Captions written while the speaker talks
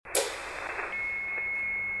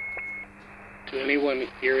To anyone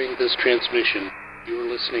hearing this transmission, you are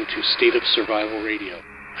listening to State of Survival Radio.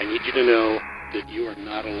 I need you to know that you are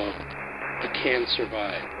not alone. You can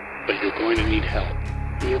survive, but you're going to need help.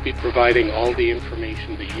 We will be providing all the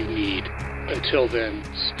information that you need. Until then,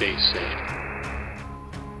 stay safe.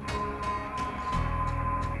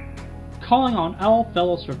 Calling on all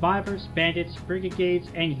fellow survivors, bandits, brigades,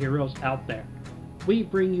 and heroes out there. We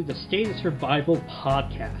bring you the State of Survival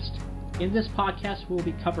podcast. In this podcast, we'll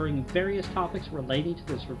be covering various topics relating to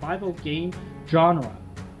the survival game genre.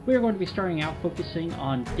 We are going to be starting out focusing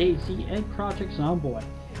on DayZ and Project Zomboid.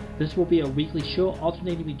 This will be a weekly show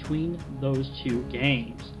alternating between those two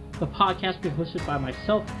games. The podcast will be hosted by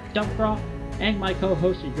myself, Dumpgraw, and my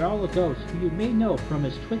co-host Jarl Ghost, who you may know from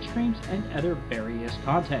his Twitch streams and other various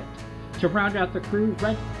content. To round out the crew,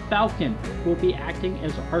 Red Falcon will be acting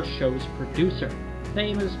as our show's producer. The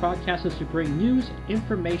aim of this podcast is to bring news,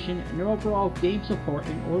 information, and overall game support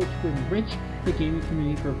in order to enrich the gaming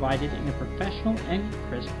community provided in a professional and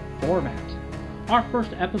crisp format. Our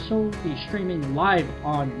first episode will be streaming live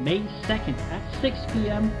on May 2nd at 6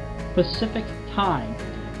 p.m. Pacific Time,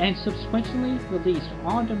 and subsequently released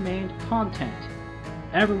on-demand content.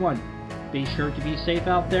 Everyone, be sure to be safe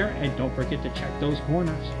out there, and don't forget to check those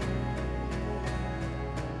corners.